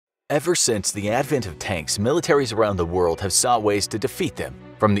Ever since the advent of tanks, militaries around the world have sought ways to defeat them.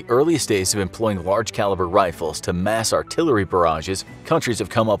 From the earliest days of employing large-caliber rifles to mass artillery barrages, countries have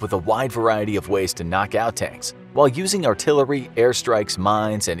come up with a wide variety of ways to knock out tanks. While using artillery, airstrikes,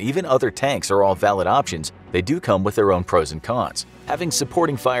 mines, and even other tanks are all valid options, they do come with their own pros and cons. Having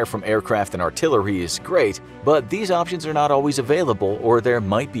supporting fire from aircraft and artillery is great, but these options are not always available, or there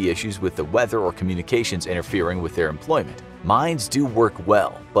might be issues with the weather or communications interfering with their employment. Mines do work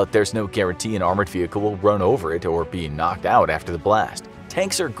well, but there's no guarantee an armored vehicle will run over it or be knocked out after the blast.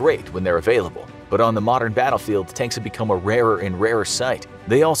 Tanks are great when they're available, but on the modern battlefield, tanks have become a rarer and rarer sight.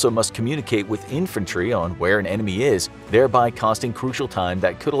 They also must communicate with infantry on where an enemy is, thereby costing crucial time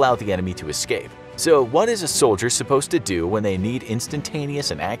that could allow the enemy to escape. So what is a soldier supposed to do when they need instantaneous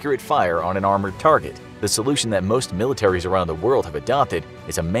and accurate fire on an armored target? The solution that most militaries around the world have adopted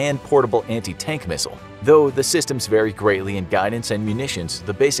is a man-portable anti-tank missile. Though the systems vary greatly in guidance and munitions,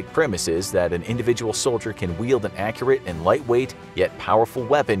 the basic premise is that an individual soldier can wield an accurate and lightweight yet powerful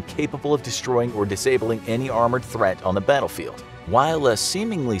weapon capable of destroying or disabling any armored threat on the battlefield. While a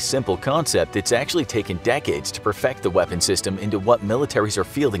seemingly simple concept, it's actually taken decades to perfect the weapon system into what militaries are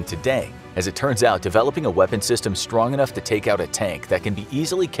fielding today. As it turns out, developing a weapon system strong enough to take out a tank that can be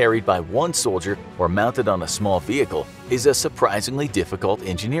easily carried by one soldier or mounted on a small vehicle is a surprisingly difficult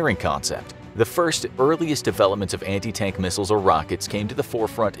engineering concept. The first, earliest developments of anti-tank missiles or rockets came to the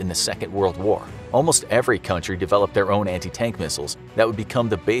forefront in the Second World War. Almost every country developed their own anti-tank missiles that would become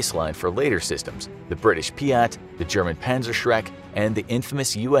the baseline for later systems. The British Piat, the German Panzerschreck, and the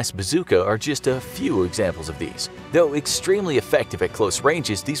infamous US Bazooka are just a few examples of these. Though extremely effective at close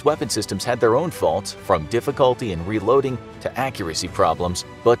ranges, these weapon systems had their own faults, from difficulty in reloading to accuracy problems.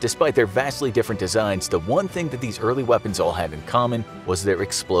 But despite their vastly different designs, the one thing that these early weapons all had in common was their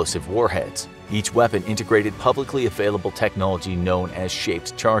explosive warheads. Each weapon integrated publicly available technology known as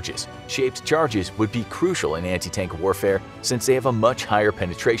shaped charges. Shaped charges would be crucial in anti-tank warfare since they have a much higher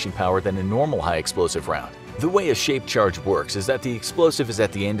penetration power than a normal high-explosive round. The way a shaped charge works is that the explosive is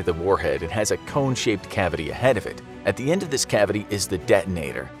at the end of the warhead and has a cone-shaped cavity ahead of it. At the end of this cavity is the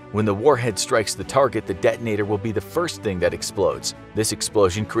detonator. When the warhead strikes the target, the detonator will be the first thing that explodes. This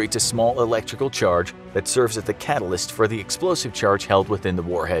explosion creates a small electrical charge that serves as the catalyst for the explosive charge held within the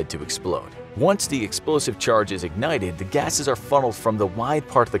warhead to explode. Once the explosive charge is ignited, the gases are funneled from the wide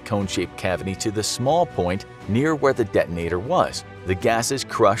part of the cone-shaped cavity to the small point near where the detonator was. The gases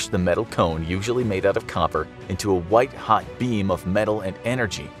crush the metal cone, usually made out of copper, into a white-hot beam of metal and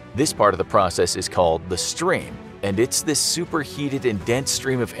energy. This part of the process is called the stream, and it's this superheated and dense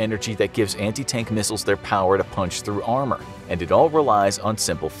stream of energy that gives anti-tank missiles their power to punch through armor, and it all relies on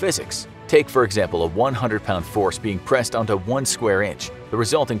simple physics. Take, for example, a 100-pound force being pressed onto 1 square inch. The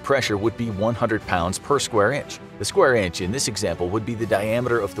resulting pressure would be 100 pounds per square inch. The square inch in this example would be the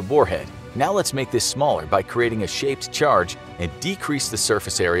diameter of the warhead. Now let's make this smaller by creating a shaped charge and decrease the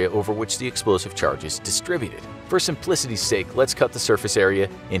surface area over which the explosive charge is distributed. For simplicity's sake, let's cut the surface area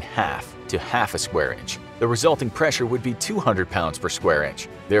in half to half a square inch. The resulting pressure would be 200 pounds per square inch.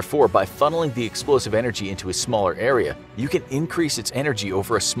 Therefore, by funneling the explosive energy into a smaller area, you can increase its energy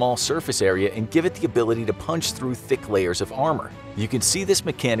over a small surface area and give it the ability to punch through thick layers of armor. You can see this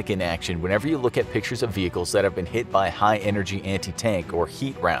mechanic in action whenever you look at pictures of vehicles that have been hit by high-energy anti-tank or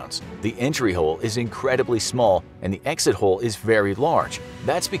heat rounds. The entry hole is incredibly small and the exit hole is very large.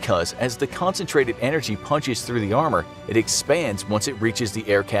 That's because as the concentrated energy punches through the armor, it expands once it reaches the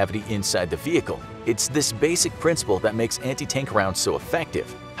air cavity inside the vehicle. It's this basic principle that makes anti-tank rounds so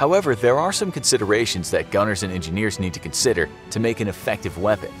effective. However, there are some considerations that gunners and engineers need to consider to make an effective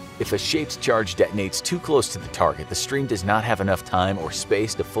weapon. If a shaped charge detonates too close to the target, the stream does not have enough time or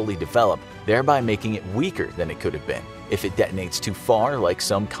space to fully develop, thereby making it weaker than it could have been. If it detonates too far, like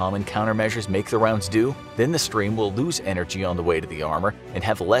some common countermeasures make the rounds do, then the stream will lose energy on the way to the armor and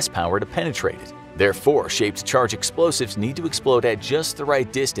have less power to penetrate it. Therefore, shaped charge explosives need to explode at just the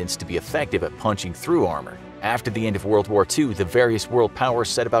right distance to be effective at punching through armor. After the end of World War II, the various world powers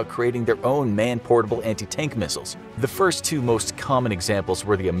set about creating their own man-portable anti-tank missiles. The first two most common examples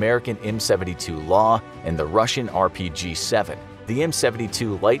were the American M72 Law and the Russian RPG-7. The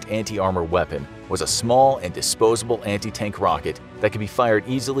M72 light anti-armor weapon was a small and disposable anti-tank rocket that could be fired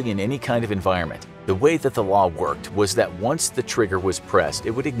easily in any kind of environment. The way that the Law worked was that once the trigger was pressed,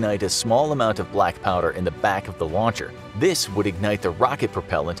 it would ignite a small amount of black powder in the back of the launcher. This would ignite the rocket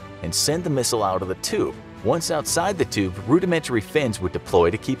propellant and send the missile out of the tube. Once outside the tube, rudimentary fins would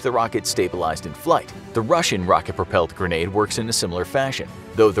deploy to keep the rocket stabilized in flight. The Russian rocket-propelled grenade works in a similar fashion.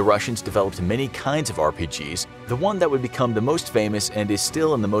 Though the Russians developed many kinds of RPGs, the one that would become the most famous and is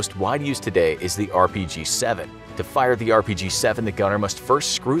still in the most wide use today is the RPG-7. To fire the RPG-7, the gunner must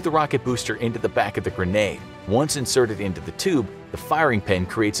first screw the rocket booster into the back of the grenade. Once inserted into the tube, the firing pin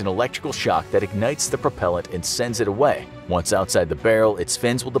creates an electrical shock that ignites the propellant and sends it away. Once outside the barrel, its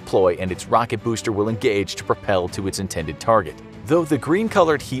fins will deploy and its rocket booster will engage to propel to its intended target. Though the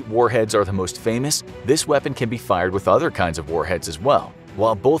green-colored heat warheads are the most famous, this weapon can be fired with other kinds of warheads as well.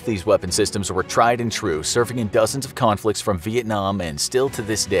 While both these weapon systems were tried and true, serving in dozens of conflicts from Vietnam and still to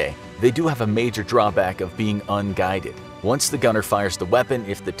this day, they do have a major drawback of being unguided. Once the gunner fires the weapon,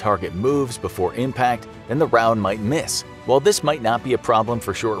 if the target moves before impact, then the round might miss. While this might not be a problem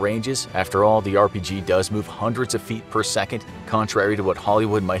for short ranges, after all, the RPG does move hundreds of feet per second, contrary to what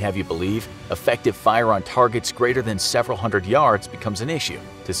Hollywood might have you believe, effective fire on targets greater than several hundred yards becomes an issue.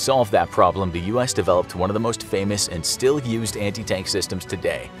 To solve that problem, the US developed one of the most famous and still used anti-tank systems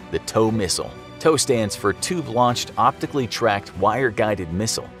today, the TOW missile. TOW stands for Tube-Launched Optically Tracked Wire-Guided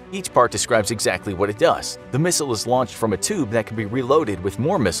Missile. Each part describes exactly what it does. The missile is launched from a tube that can be reloaded with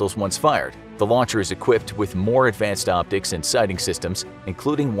more missiles once fired. The launcher is equipped with more advanced optics and sighting systems,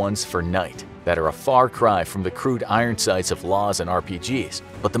 including ones for night, that are a far cry from the crude iron sights of LAWs and RPGs.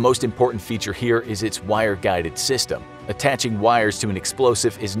 But the most important feature here is its wire-guided system. Attaching wires to an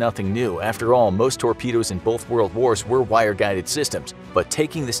explosive is nothing new. After all, most torpedoes in both world wars were wire-guided systems, but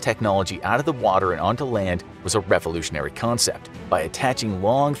taking this technology out of the water and onto land was a revolutionary concept. By attaching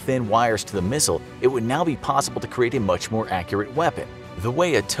long, thin wires to the missile, it would now be possible to create a much more accurate weapon. The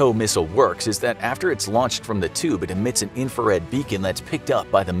way a TOW missile works is that after it's launched from the tube, it emits an infrared beacon that's picked up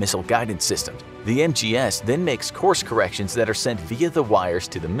by the missile guidance system. The MGS then makes course corrections that are sent via the wires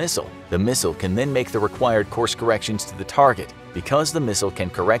to the missile. The missile can then make the required course corrections to the target. Because the missile can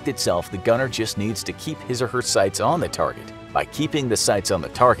correct itself, the gunner just needs to keep his or her sights on the target. By keeping the sights on the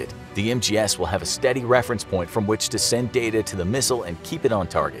target, the MGS will have a steady reference point from which to send data to the missile and keep it on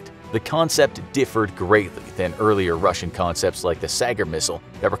target. The concept differed greatly than earlier Russian concepts like the Sagar missile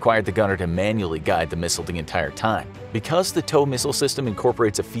that required the gunner to manually guide the missile the entire time. Because the TOW missile system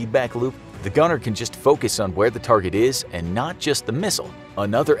incorporates a feedback loop, the gunner can just focus on where the target is and not just the missile.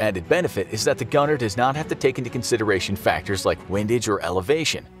 Another added benefit is that the gunner does not have to take into consideration factors like windage or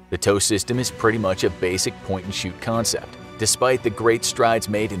elevation. The TOW system is pretty much a basic point-and-shoot concept. Despite the great strides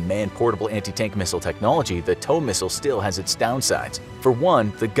made in man-portable anti-tank missile technology, the TOW missile still has its downsides. For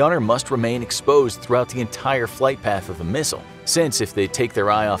one, the gunner must remain exposed throughout the entire flight path of the missile, since if they take their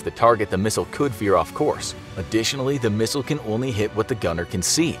eye off the target, the missile could veer off course. Additionally, the missile can only hit what the gunner can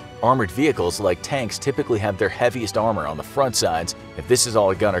see. Armored vehicles like tanks typically have their heaviest armor on the front sides. If this is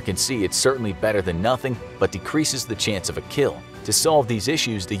all a gunner can see, it's certainly better than nothing, but decreases the chance of a kill. To solve these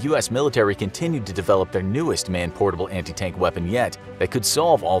issues, the US military continued to develop their newest man-portable anti-tank weapon yet that could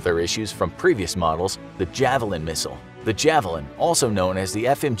solve all their issues from previous models, the Javelin missile. The Javelin, also known as the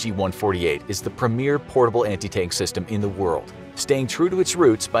FMG-148, is the premier portable anti-tank system in the world. Staying true to its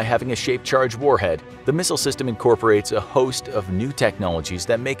roots by having a shape-charged warhead, the missile system incorporates a host of new technologies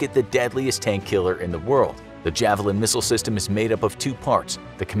that make it the deadliest tank killer in the world. The Javelin missile system is made up of two parts,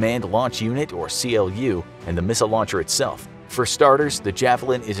 the Command Launch Unit or CLU and the missile launcher itself. For starters, the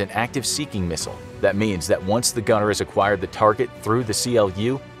Javelin is an active seeking missile. That means that once the gunner has acquired the target through the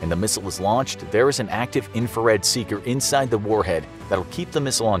CLU and the missile is launched, there is an active infrared seeker inside the warhead that'll keep the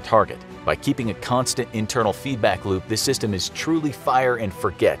missile on target. By keeping a constant internal feedback loop, this system is truly fire and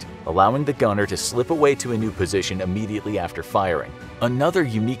forget, allowing the gunner to slip away to a new position immediately after firing. Another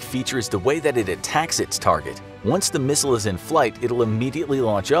unique feature is the way that it attacks its target. Once the missile is in flight, it'll immediately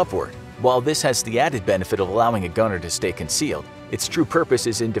launch upward. While this has the added benefit of allowing a gunner to stay concealed, its true purpose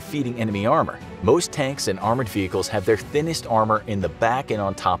is in defeating enemy armor. Most tanks and armored vehicles have their thinnest armor in the back and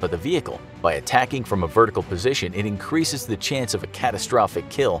on top of the vehicle. By attacking from a vertical position, it increases the chance of a catastrophic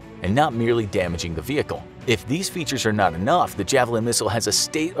kill and not merely damaging the vehicle. If these features are not enough, the Javelin missile has a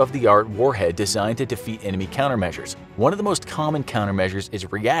state-of-the-art warhead designed to defeat enemy countermeasures. One of the most common countermeasures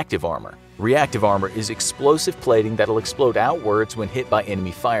is reactive armor. Reactive armor is explosive plating that'll explode outwards when hit by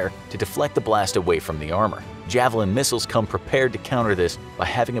enemy fire to deflect the blast away from the armor. Javelin missiles come prepared to counter this by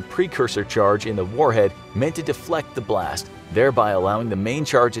having a precursor charge in the warhead meant to deflect the blast, thereby allowing the main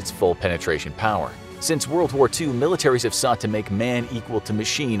charge its full penetration power. Since World War II, militaries have sought to make man equal to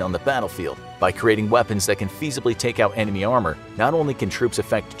machine on the battlefield. By creating weapons that can feasibly take out enemy armor, not only can troops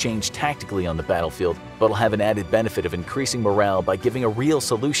effect change tactically on the battlefield, but will have an added benefit of increasing morale by giving a real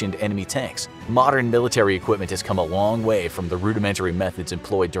solution to enemy tanks. Modern military equipment has come a long way from the rudimentary methods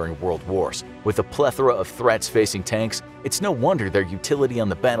employed during world wars. With a plethora of threats facing tanks, it's no wonder their utility on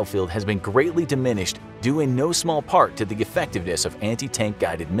the battlefield has been greatly diminished, due in no small part to the effectiveness of anti-tank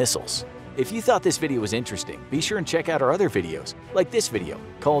guided missiles. If you thought this video was interesting, be sure and check out our other videos, like this video,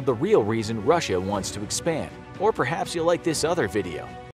 called The Real Reason Russia Wants to Expand. Or perhaps you'll like this other video.